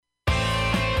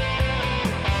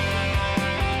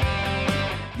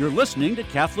You're listening to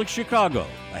Catholic Chicago.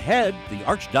 Ahead, the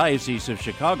Archdiocese of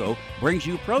Chicago brings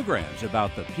you programs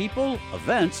about the people,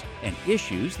 events, and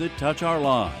issues that touch our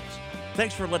lives.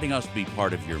 Thanks for letting us be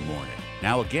part of your morning.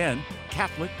 Now again,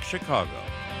 Catholic Chicago.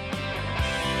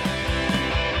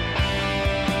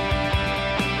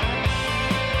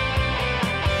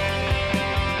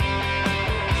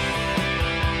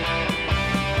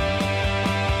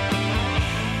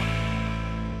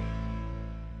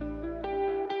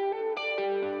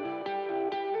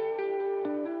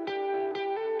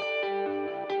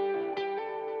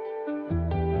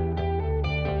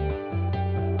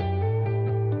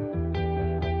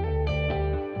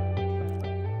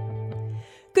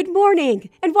 Good morning,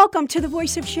 and welcome to the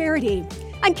Voice of Charity.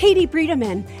 I'm Katie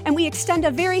Breedeman, and we extend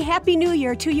a very happy new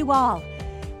year to you all.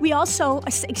 We also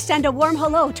extend a warm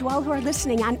hello to all who are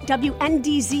listening on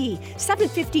WNDZ,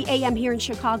 750 AM here in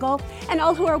Chicago, and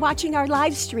all who are watching our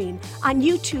live stream on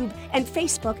YouTube and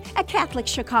Facebook at Catholic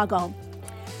Chicago.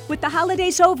 With the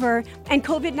holidays over and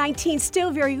COVID-19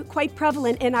 still quite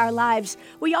prevalent in our lives,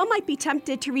 we all might be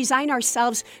tempted to resign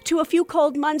ourselves to a few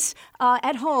cold months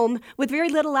at home with very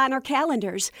little on our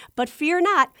calendars. But fear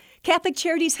not, Catholic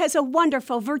Charities has a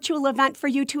wonderful virtual event for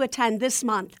you to attend this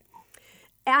month.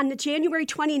 On January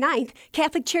 29th,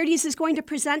 Catholic Charities is going to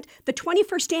present the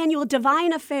 21st Annual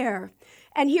Divine Affair.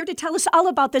 And here to tell us all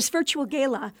about this virtual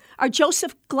gala are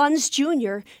Joseph Gluns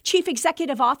Jr., Chief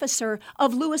Executive Officer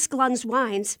of Louis Gluns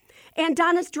Wines, and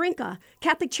Donna Drinka,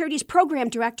 Catholic Charities Program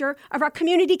Director of our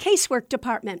Community Casework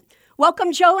Department.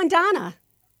 Welcome, Joe and Donna.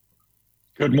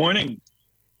 Good morning.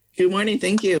 Good morning.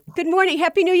 Thank you. Good morning.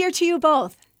 Happy New Year to you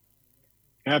both.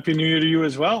 Happy New Year to you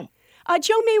as well.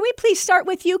 Joe, may we please start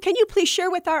with you? Can you please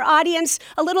share with our audience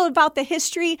a little about the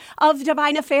history of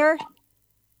Divine Affair?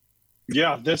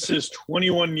 Yeah, this is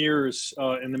 21 years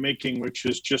in the making, which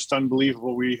is just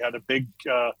unbelievable. We had a big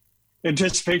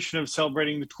anticipation of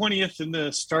celebrating the 20th in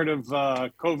the start of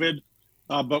COVID,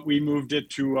 but we moved it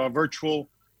to virtual.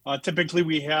 Typically,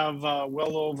 we have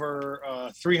well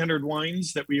over 300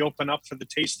 wines that we open up for the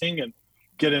tasting and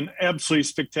get an absolutely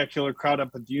spectacular crowd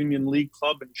up at the Union League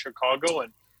Club in Chicago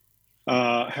and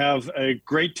have a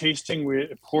great tasting.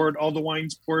 We poured all the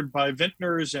wines poured by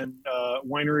vintners and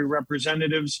winery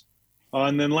representatives.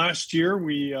 And then last year,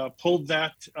 we pulled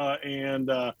that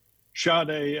and shot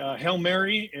a Hail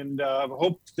Mary and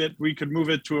hoped that we could move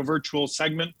it to a virtual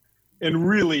segment and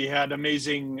really had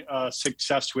amazing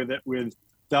success with it with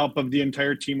the help of the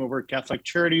entire team over at Catholic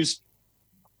Charities,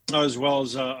 as well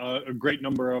as a great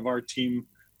number of our team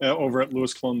over at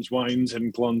Louis Gluns Wines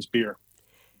and Gluns Beer.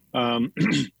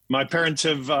 My parents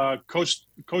have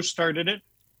co-started it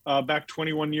back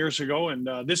 21 years ago,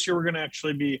 and this year we're going to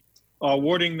actually be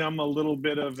awarding them a little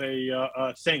bit of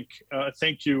a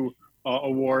thank you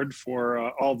award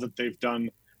for all that they've done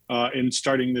in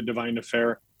starting the Divine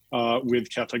Affair with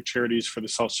Catholic Charities for the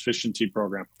Self-Sufficiency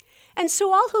Program. And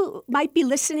so all who might be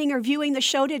listening or viewing the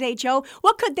show today, Joe,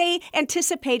 what could they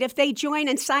anticipate if they join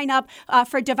and sign up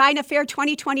for Divine Affair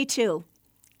 2022?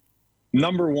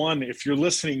 Number one, if you're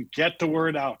listening, get the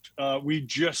word out.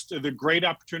 The great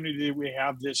opportunity that we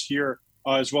have this year,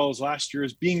 as well as last year,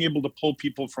 is being able to pull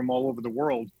people from all over the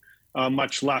world,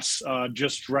 much less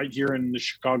just right here in the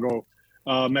Chicago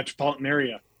metropolitan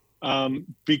area.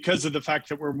 Because of the fact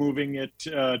that we're moving it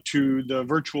to the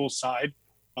virtual side,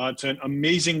 it's an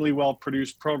amazingly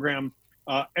well-produced program.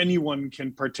 Anyone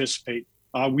can participate.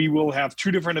 We will have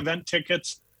two different event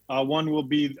tickets. One will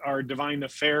be our Divine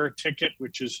Affair ticket,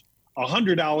 which is a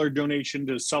 $100 donation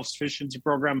to the Self-Sufficiency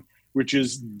Program, which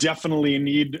is definitely a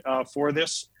need for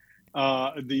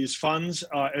these funds,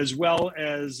 as well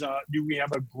as we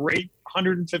have a great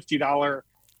 $150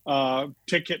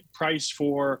 ticket price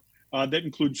for that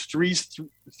includes three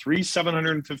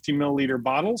 750 milliliter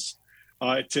bottles.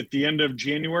 It's at the end of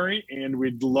January, and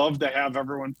we'd love to have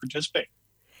everyone participate.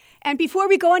 And before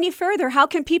we go any further, how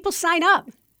can people sign up?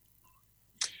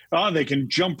 They can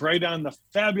jump right on the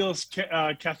fabulous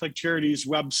Catholic Charities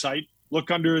website, look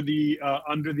under the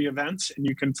events, and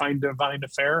you can find Divine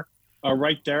Affair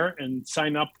right there and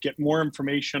sign up, get more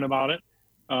information about it,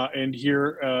 and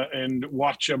hear and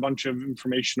watch a bunch of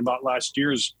information about last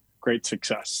year's great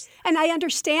success. And I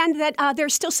understand that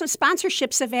there's still some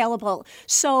sponsorships available.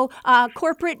 So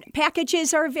corporate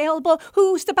packages are available.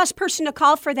 Who's the best person to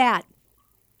call for that?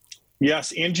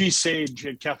 Yes, Angie Sage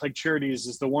at Catholic Charities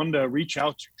is the one to reach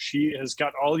out to. She has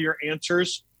got all your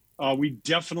answers. We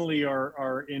definitely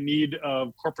are in need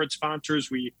of corporate sponsors.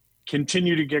 We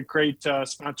continue to get great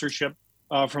sponsorship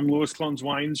from Louis Gluns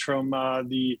Wines, from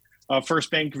the First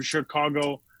Bank of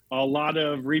Chicago, a lot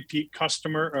of repeat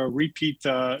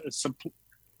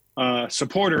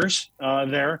supporters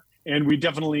there. and we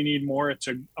definitely need more. It's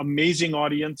an amazing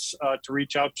audience to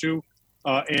reach out to,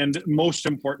 and most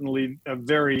importantly, a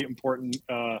very important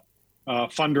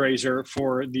fundraiser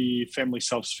for the Family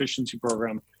Self-Sufficiency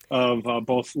Program of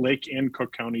both Lake and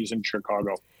Cook counties in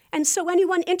Chicago. And so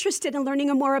anyone interested in learning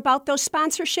more about those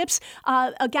sponsorships,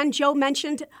 again, Joe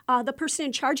mentioned the person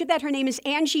in charge of that. Her name is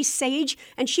Angie Sage,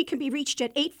 and she can be reached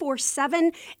at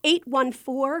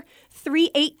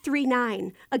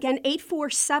 847-814-3839. Again,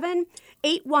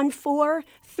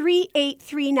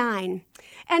 847-814-3839.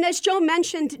 And as Joe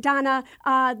mentioned, Donna,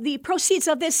 the proceeds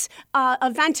of this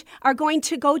event are going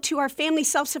to go to our family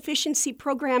self-sufficiency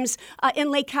programs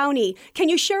in Lake County. Can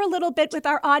you share a little bit with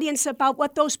our audience about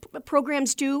what those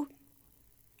programs do?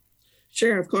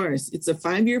 Sure, of course. It's a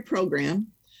 5-year program,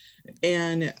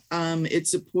 and it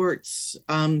supports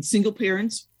single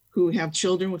parents who have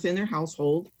children within their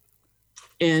household,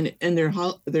 and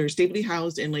they're stably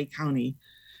housed in Lake County.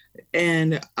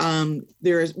 And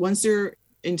once they're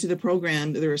into the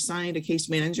program, they're assigned a case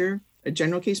manager, a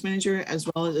general case manager, as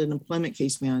well as an employment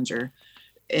case manager.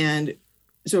 And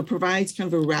so it provides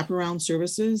kind of a wraparound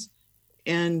services.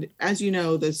 And as you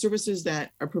know, the services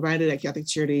that are provided at Catholic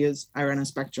Charities are on a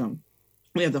spectrum.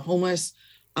 We have the homeless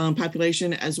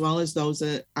population, as well as those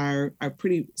that are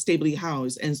pretty stably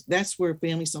housed. And that's where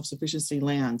family self-sufficiency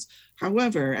lands.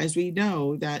 However, as we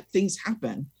know that things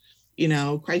happen,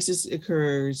 crisis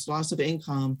occurs, loss of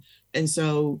income. And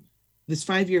so this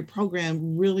 5-year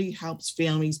program really helps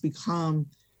families become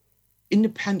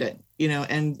independent,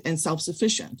 and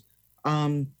self-sufficient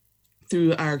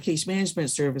through our case management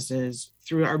services,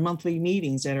 through our monthly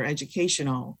meetings that are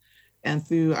educational, and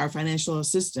through our financial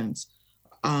assistance.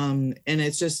 And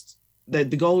it's just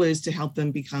that the goal is to help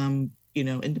them become,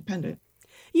 independent.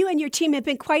 You and your team have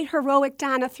been quite heroic,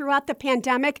 Donna, throughout the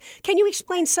pandemic. Can you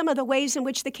explain some of the ways in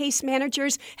which the case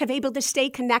managers have able to stay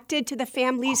connected to the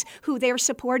families who they're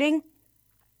supporting?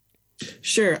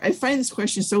 Sure. I find this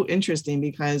question so interesting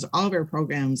because all of our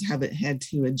programs haven't had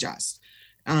to adjust.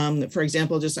 For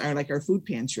example, just our food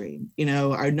pantry,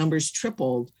 our numbers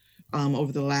tripled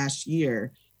over the last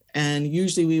year. And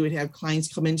usually we would have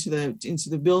clients come into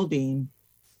the building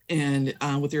and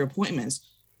with their appointments,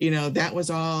 that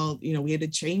was all, we had to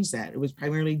change that. It was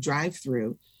primarily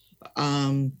drive-through.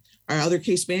 Our other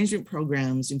case management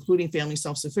programs, including family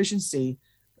self-sufficiency,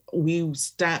 we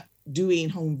stopped doing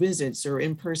home visits or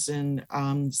in-person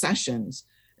sessions.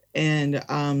 And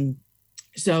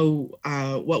so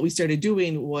what we started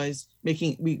doing was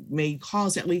we made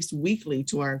calls at least weekly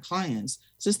to our clients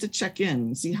just to check in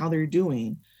and see how they're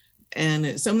doing.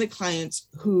 And some of the clients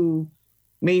who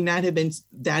may not have been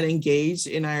that engaged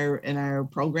in our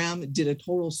program did a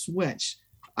total switch.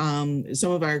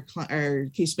 Some of our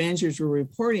case managers were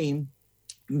reporting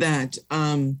that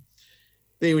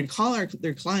they would call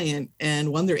their client,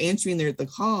 and when they're answering the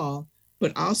call,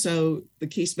 but also the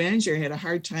case manager had a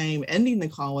hard time ending the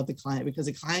call with the client because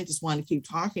the client just wanted to keep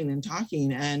talking and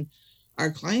talking. And our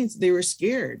clients, they were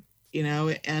scared,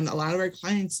 and a lot of our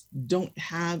clients don't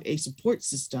have a support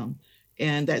system.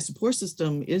 And that support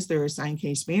system is their assigned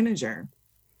case manager.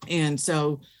 And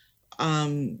so,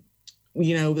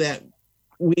 that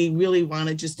we really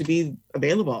wanted just to be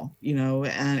available,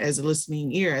 and as a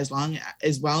listening ear, as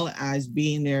well as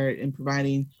being there and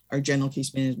providing our general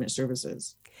case management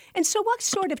services. And so what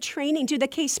sort of training do the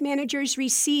case managers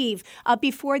receive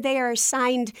before they are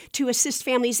assigned to assist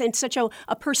families in such a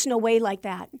personal way like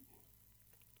that?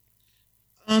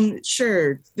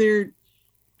 Sure. They're,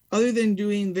 other than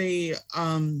doing the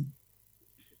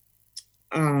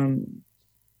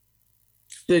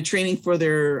training for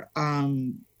their,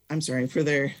 the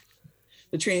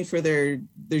training for their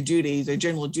duties, their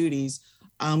general duties.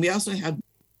 We also have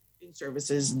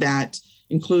services that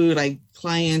include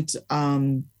client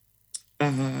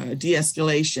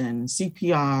de-escalation,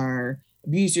 CPR,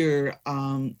 abuser,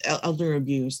 elder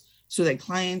abuse, so that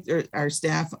clients or our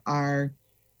staff are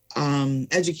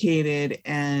educated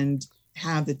and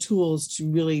have the tools to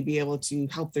really be able to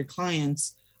help their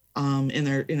clients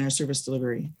in our service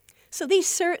delivery. So these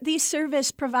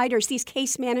service providers, these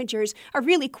case managers, are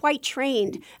really quite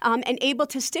trained and able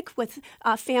to stick with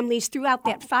families throughout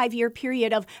that 5-year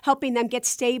period of helping them get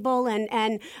stable.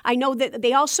 And I know that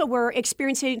they also were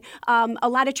experiencing a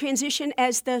lot of transition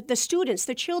as the students,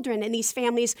 the children in these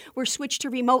families were switched to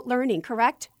remote learning,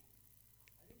 correct?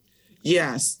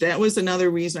 Yes, that was another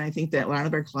reason I think that a lot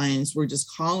of our clients were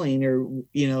just calling or,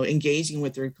 engaging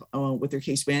with their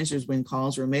case managers when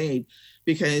calls were made,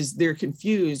 because they're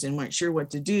confused and weren't sure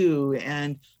what to do.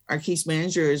 And our case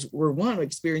managers were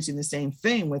experiencing the same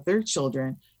thing with their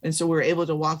children. And so we're able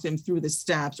to walk them through the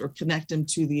steps or connect them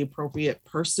to the appropriate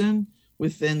person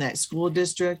within that school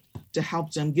district to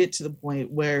help them get to the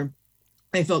point where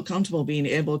they felt comfortable being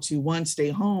able to, one, stay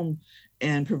home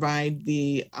and provide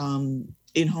the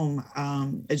in-home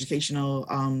educational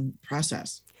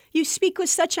process. You speak with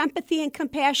such empathy and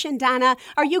compassion, Donna.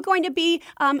 Are you going to be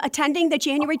attending the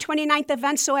January 29th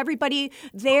event so everybody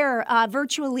there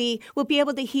virtually will be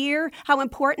able to hear how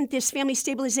important this family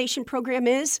stabilization program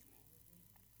is?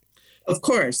 Of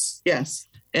course, yes.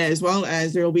 As well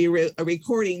as there will be a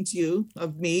recording too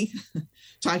of me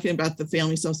talking about the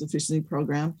Family Self-Sufficiency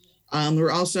Program.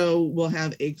 We'll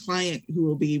have a client who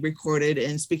will be recorded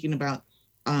and speaking about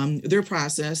their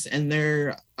process and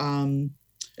their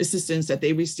assistance that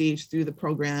they received through the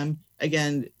program.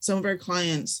 Again, some of our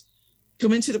clients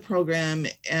come into the program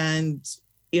and,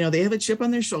 they have a chip on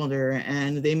their shoulder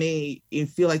and they may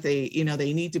feel like they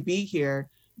need to be here,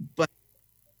 but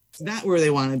it's not where they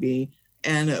want to be.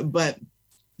 But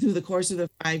through the course of the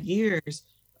 5 years,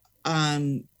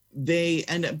 they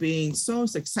end up being so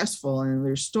successful and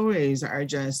their stories are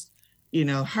just,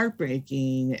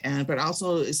 heartbreaking but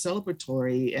also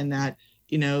celebratory in that,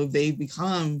 they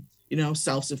become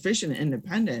self-sufficient,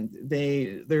 independent.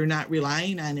 They're not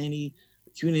relying on any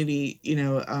community,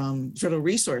 sort of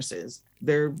resources.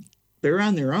 They're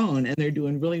on their own and they're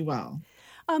doing really well.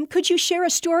 Could you share a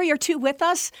story or two with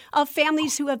us of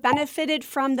families who have benefited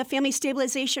from the Family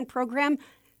Stabilization Program,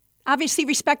 obviously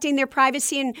respecting their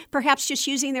privacy and perhaps just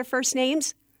using their first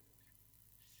names?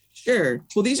 Sure.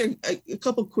 Well, these are a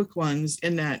couple quick ones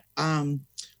in that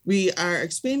we are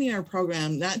expanding our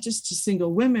program not just to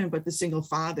single women, but to single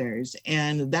fathers.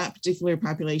 And that particular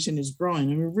population is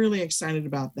growing. And we're really excited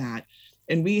about that.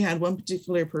 And we had one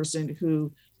particular person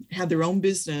who had their own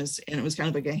business, and it was kind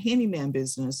of like a handyman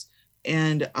business.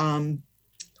 And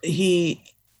he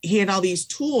had all these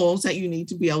tools that you need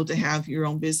to be able to have your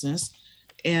own business,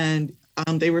 and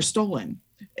they were stolen.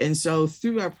 And so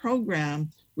through our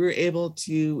program, we were able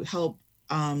to help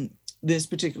this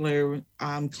particular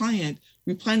client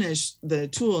replenish the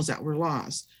tools that were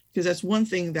lost. Because that's one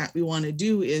thing that we want to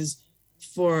do is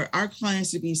for our clients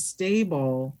to be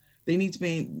stable, they need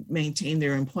to maintain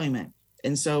their employment.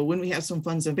 And so when we have some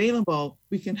funds available,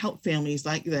 we can help families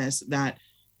like this that,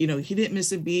 he didn't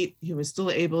miss a beat. He was still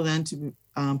able then to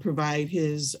provide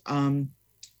his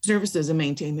services and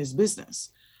maintain his business.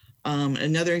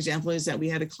 Another example is that we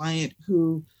had a client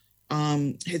who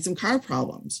had some car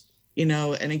problems,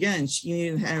 and again, she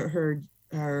needed her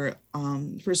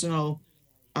personal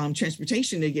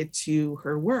transportation to get to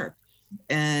her work.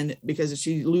 And because if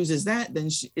she loses that, then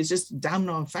it's just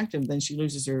domino effective. Then she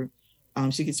loses her,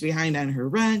 she gets behind on her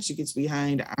rent, she gets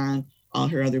behind on all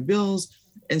her other bills.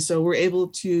 And so we're able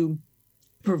to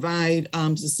provide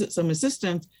some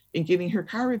assistance in getting her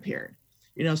car repaired,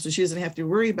 so she doesn't have to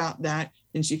worry about that.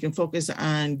 And she can focus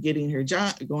on getting her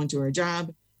job, going to her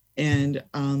job, and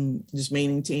just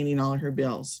maintaining all of her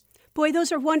bills. Boy,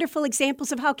 those are wonderful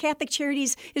examples of how Catholic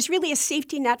Charities is really a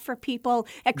safety net for people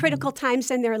at critical times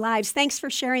in their lives. Thanks for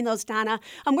sharing those, Donna.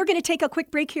 We're going to take a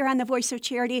quick break here on The Voice of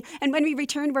Charity, and when we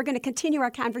return, we're going to continue our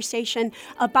conversation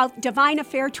about Divine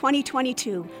Affair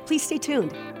 2022. Please stay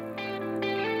tuned.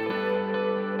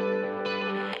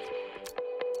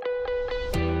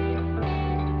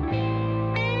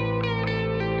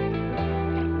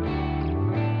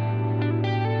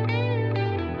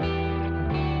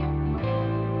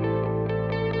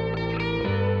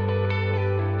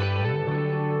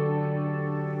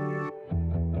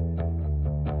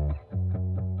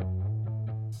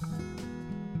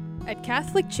 At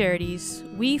Catholic Charities,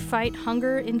 we fight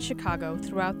hunger in Chicago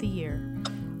throughout the year.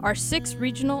 Our 6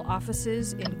 regional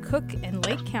offices in Cook and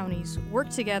Lake counties work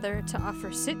together to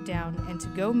offer sit-down and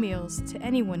to-go meals to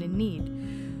anyone in need.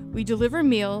 We deliver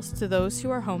meals to those who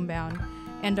are homebound,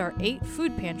 and our 8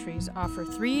 food pantries offer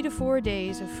 3 to 4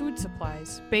 days of food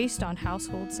supplies based on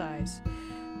household size.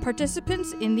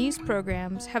 Participants in these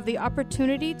programs have the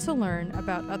opportunity to learn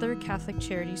about other Catholic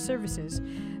charity services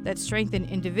that strengthen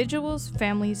individuals,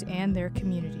 families, and their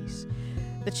communities.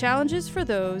 The challenges for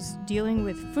those dealing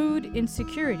with food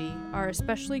insecurity are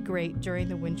especially great during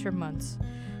the winter months.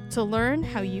 To learn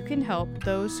how you can help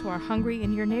those who are hungry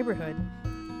in your neighborhood,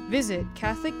 visit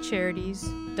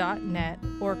CatholicCharities.net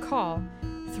or call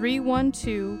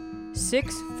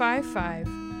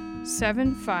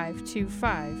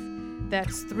 312-655-7525.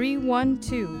 That's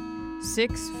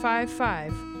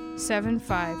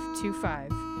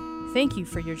 312-655-7525. Thank you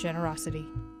for your generosity.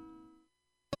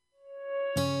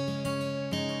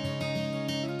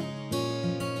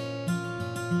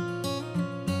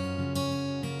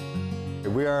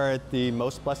 We are at the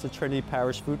Most Blessed Trinity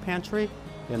Parish Food Pantry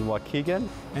in Waukegan.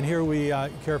 And here we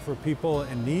care for people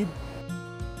in need.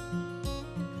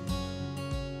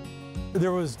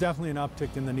 There was definitely an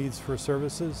uptick in the needs for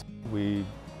services. We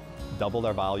doubled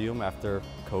our volume after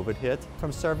COVID hit,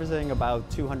 from servicing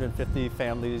about 250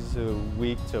 families a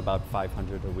week to about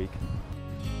 500 a week.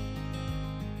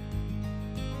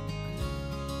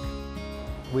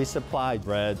 We supply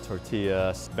bread,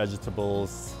 tortillas,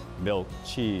 vegetables, milk,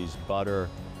 cheese, butter,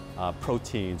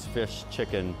 proteins, fish,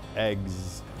 chicken,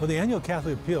 eggs. Well, the Annual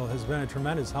Catholic Appeal has been a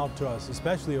tremendous help to us,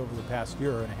 especially over the past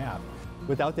year and a half.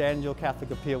 Without the Annual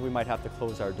Catholic Appeal, we might have to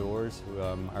close our doors.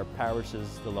 Our parish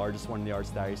is the largest one in the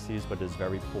Archdiocese, but is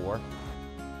very poor.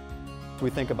 We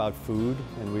think about food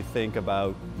and we think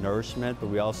about nourishment, but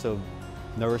we also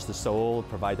nourish the soul,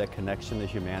 provide that connection to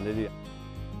humanity.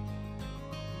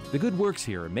 The good works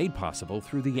here are made possible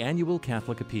through the Annual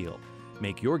Catholic Appeal.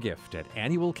 Make your gift at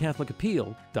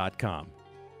annualcatholicappeal.com.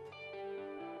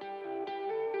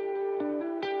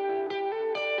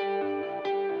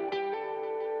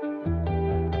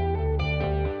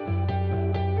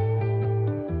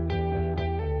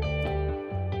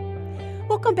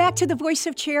 Welcome back to the Voice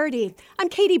of Charity. I'm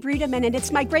Katie Breedeman, and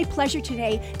it's my great pleasure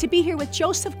today to be here with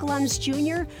Joseph Gluns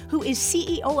Jr., who is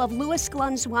CEO of Louis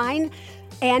Gluns Wine,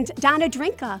 and Donna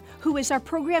Drinka, who is our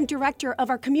program director of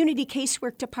our community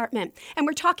casework department. And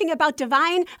we're talking about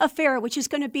Divine Affair, which is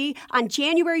going to be on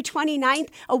January 29th,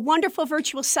 a wonderful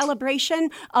virtual celebration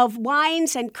of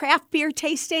wines and craft beer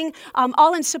tasting,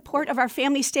 all in support of our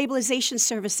family stabilization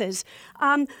services.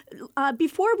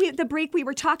 Before the break, we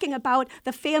were talking about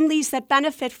the families that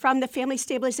benefit from the Family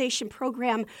Stabilization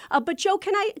Program. But Joe,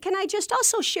 can I just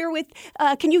also share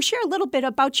can you share a little bit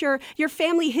about your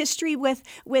family history with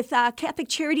Catholic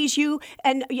Charities? You,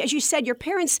 and as you said, your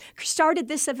parents started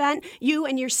this event. You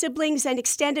and your siblings and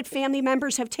extended family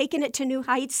members have taken it to new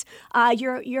heights.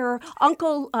 Your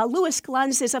uncle, Louis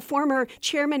Gluns, is a former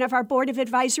chairman of our board of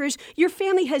advisors. Your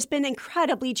family has been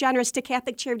incredibly generous to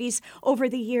Catholic Charities over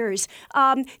the years.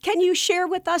 Can you share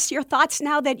with us your thoughts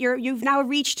now that you've now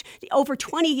reached over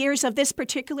 20 years of this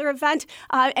particular event,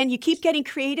 and you keep getting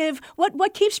creative?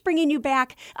 What keeps bringing you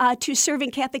back to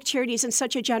serving Catholic Charities in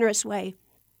such a generous way?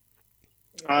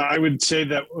 I would say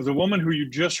that the woman who you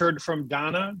just heard from,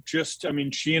 Donna,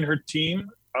 she and her team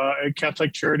at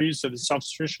Catholic Charities, at the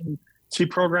self-sufficiency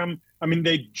program,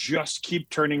 they just keep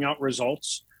turning out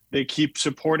results. They keep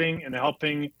supporting and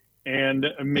helping and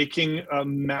making a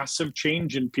massive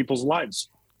change in people's lives,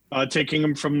 taking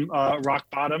them from rock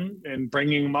bottom and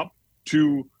bringing them up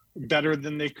to better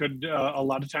than they could a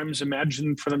lot of times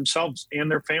imagine for themselves and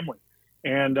their family.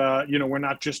 And, we're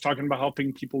not just talking about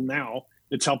helping people now.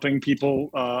 It's helping people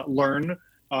learn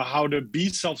how to be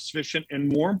self-sufficient, and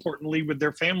more importantly, with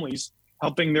their families,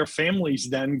 helping their families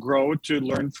then grow to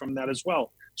learn from that as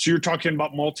well. So you're talking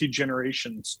about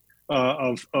multi-generations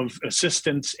of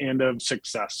assistance and of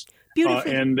success. Beautiful.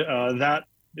 And that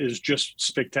is just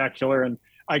spectacular. And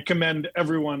I commend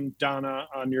everyone, Donna,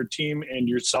 on your team, and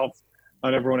yourself,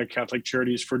 and everyone at Catholic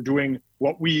Charities for doing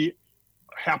what we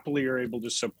happily are able to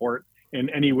support in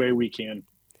any way we can.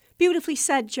 Beautifully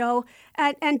said, Joe.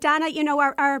 And Donna,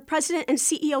 our president and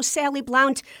CEO, Sally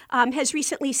Blount, has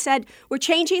recently said, we're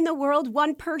changing the world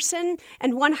one person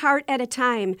and one heart at a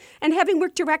time. And having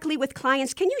worked directly with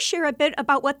clients, can you share a bit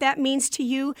about what that means to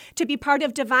you to be part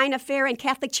of Divine Affair and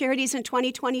Catholic Charities in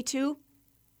 2022?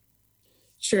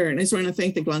 Sure. And I just want to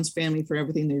thank the Gluns family for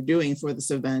everything they're doing for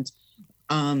this event.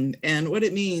 And what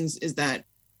it means is that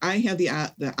I have the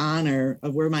honor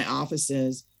of where my office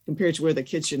is compared to where the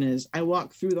kitchen is. I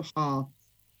walk through the hall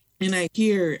and I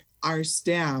hear our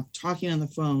staff talking on the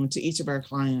phone to each of our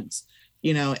clients,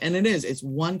 and it's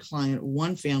one client,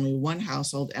 one family, one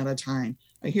household at a time.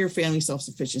 I hear family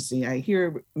self-sufficiency. I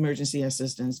hear emergency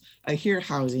assistance. I hear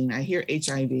housing. I hear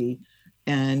HIV.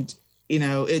 And,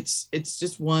 it's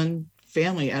just one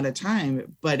family at a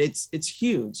time, but it's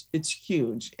huge. It's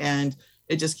huge. And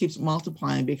it just keeps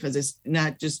multiplying because it's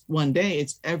not just one day,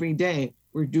 it's every day.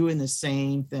 We're doing the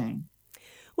same thing.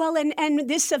 Well, and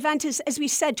this event is, as we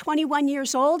said, 21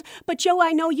 years old. But Joe,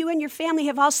 I know you and your family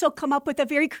have also come up with a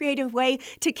very creative way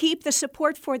to keep the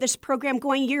support for this program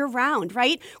going year round,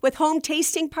 right? With home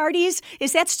tasting parties.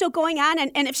 Is that still going on?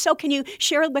 And if so, can you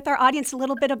share with our audience a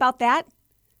little bit about that?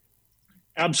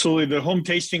 Absolutely. The home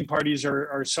tasting parties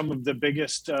are some of the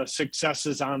biggest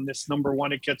successes on this. Number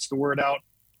one, it gets the word out.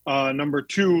 Number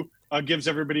two, gives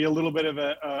everybody a little bit of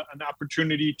an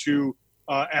opportunity to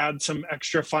add some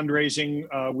extra fundraising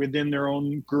within their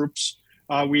own groups.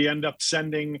 We end up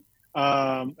sending,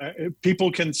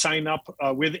 people can sign up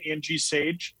with Angie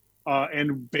Sage,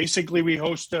 and basically we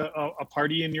host a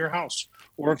party in your house.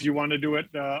 Or if you want to do it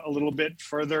a little bit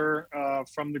further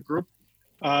from the group,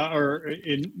 or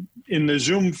in the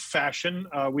Zoom fashion,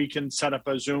 we can set up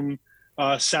a Zoom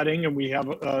setting, and we have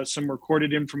some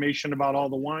recorded information about all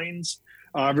the wines.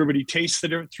 Everybody tastes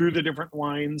through the different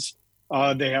wines.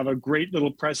 They have a great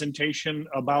little presentation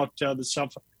about the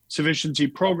self-sufficiency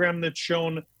program that's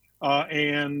shown,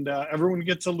 and everyone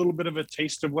gets a little bit of a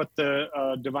taste of what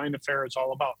the Divine Affair is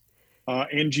all about.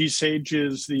 Angie Sage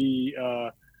is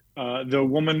the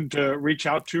woman to reach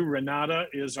out to. Renata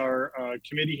is our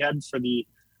committee head for the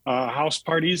house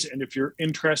parties, and if you're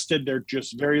interested, they're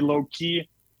just very low key,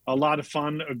 a lot of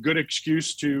fun, a good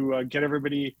excuse to get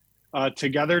everybody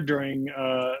together during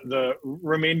the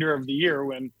remainder of the year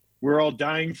when we're all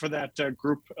dying for that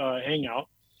group hangout.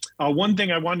 One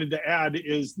thing I wanted to add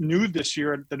is new this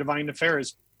year at the Divine Affair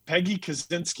is Peggy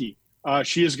Kaczynski.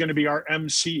 She is going to be our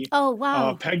MC. Oh,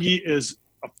 wow. Peggy is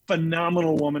a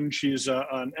phenomenal woman. She's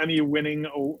an Emmy-winning,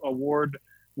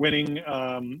 award-winning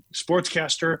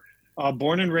sportscaster,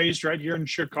 born and raised right here in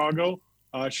Chicago.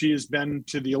 She has been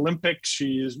to the Olympics.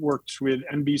 She has worked with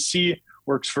NBC,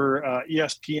 works for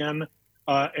ESPN.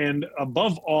 And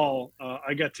above all,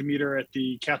 I got to meet her at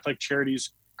the Catholic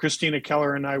Charities. Christina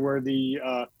Keller and I were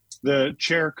the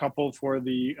chair couple for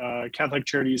the Catholic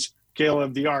Charities Gala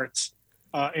of the Arts.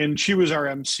 And she was our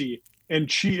MC. And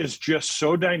she is just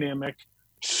so dynamic,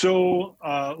 so,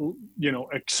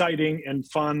 exciting and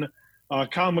fun.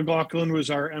 Kyle McLaughlin was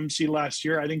our MC last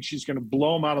year. I think she's going to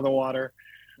blow him out of the water.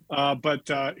 But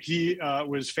he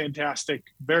was fantastic.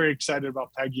 Very excited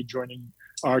about Peggy joining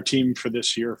our team for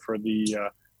this year for the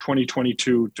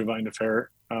 2022 Divine Affair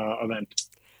event.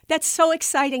 That's so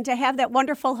exciting to have that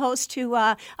wonderful host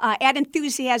to add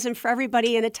enthusiasm for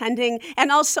everybody in attending,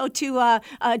 and also to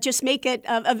just make it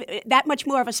that much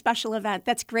more of a special event.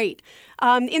 That's great.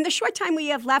 In the short time we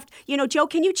have left, Joe,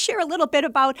 can you share a little bit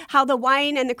about how the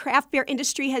wine and the craft beer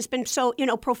industry has been so,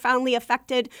 profoundly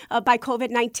affected by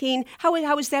COVID-19? How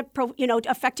has that,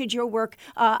 affected your work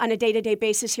on a day-to-day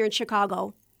basis here in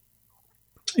Chicago?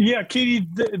 Yeah, Katie,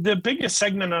 the biggest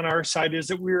segment on our side is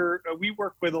that we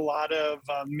work with a lot of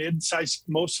mid-sized,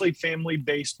 mostly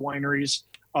family-based wineries,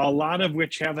 a lot of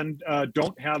which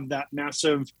don't have that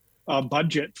massive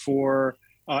budget for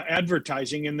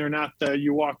advertising, and they're not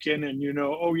you walk in and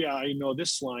oh yeah, I know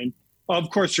this line. Of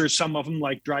course, there's some of them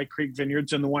like Dry Creek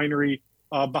Vineyards, and the winery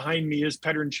behind me is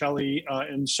Pedroncelli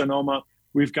in Sonoma.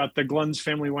 We've got the Glenn's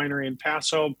Family Winery in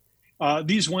Paso.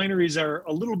 These wineries are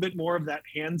a little bit more of that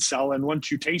hand sell, and once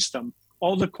you taste them,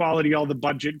 all the quality, all the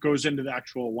budget goes into the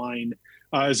actual wine,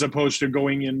 as opposed to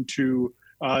going into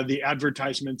the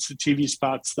advertisements, the TV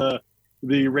spots, the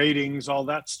ratings, all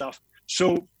that stuff.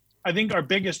 So I think our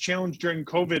biggest challenge during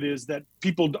COVID is that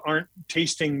people aren't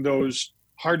tasting those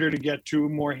harder to get to,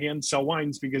 more hand sell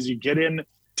wines, because you get in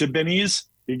to Binny's,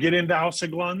 you get into House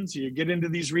of Glens, you get into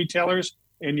these retailers,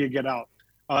 and you get out.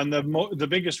 And the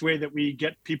biggest way that we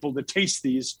get people to taste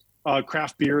these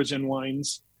craft beers and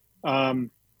wines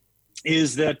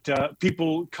is that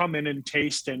people come in and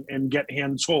taste and get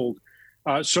hand sold.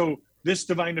 So this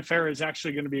Divine Affair is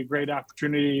actually going to be a great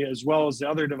opportunity, as well as the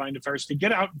other Divine Affairs, to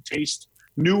get out and taste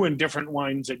new and different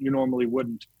wines that you normally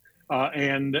wouldn't.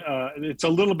 And it's a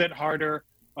little bit harder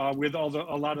with a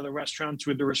lot of the restaurants,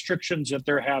 with the restrictions that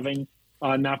they're having,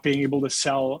 not being able to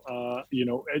sell,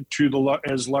 to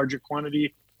as large a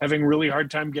quantity, having really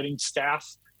hard time getting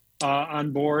staff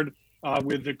on board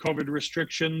with the COVID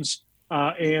restrictions.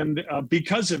 And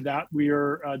because of that, we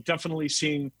are definitely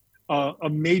seeing a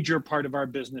major part of our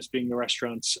business being the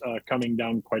restaurants coming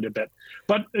down quite a bit.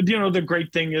 But, the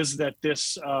great thing is that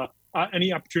this,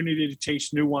 any opportunity to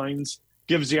taste new wines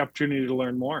gives the opportunity to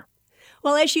learn more.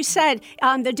 Well, as you said,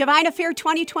 the Divine Affair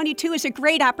 2022 is a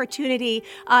great opportunity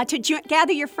to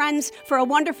gather your friends for a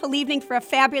wonderful evening for a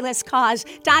fabulous cause.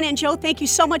 Donna and Joe, thank you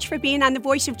so much for being on the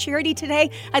Voice of Charity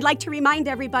today. I'd like to remind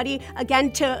everybody,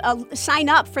 again, to sign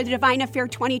up for the Divine Affair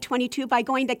 2022 by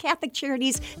going to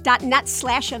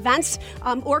catholiccharities.net/events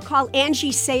or call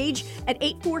Angie Sage at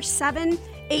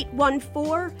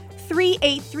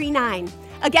 847-814-3839.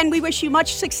 Again, we wish you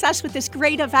much success with this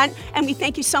great event, and we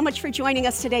thank you so much for joining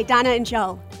us today, Donna and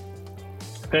Joe.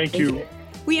 Thank you.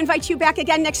 We invite you back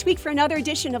again next week for another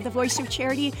edition of The Voice of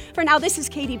Charity. For now, this is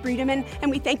Katie Breedeman,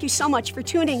 and we thank you so much for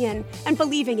tuning in and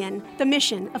believing in the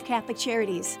mission of Catholic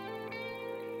Charities.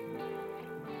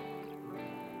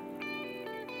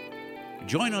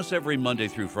 Join us every Monday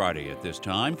through Friday at this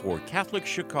time for Catholic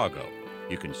Chicago.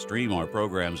 You can stream our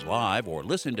programs live or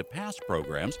listen to past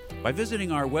programs by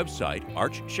visiting our website,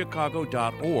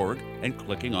 archchicago.org, and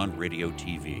clicking on Radio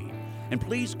TV. And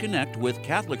please connect with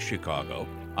Catholic Chicago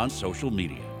on social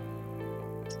media.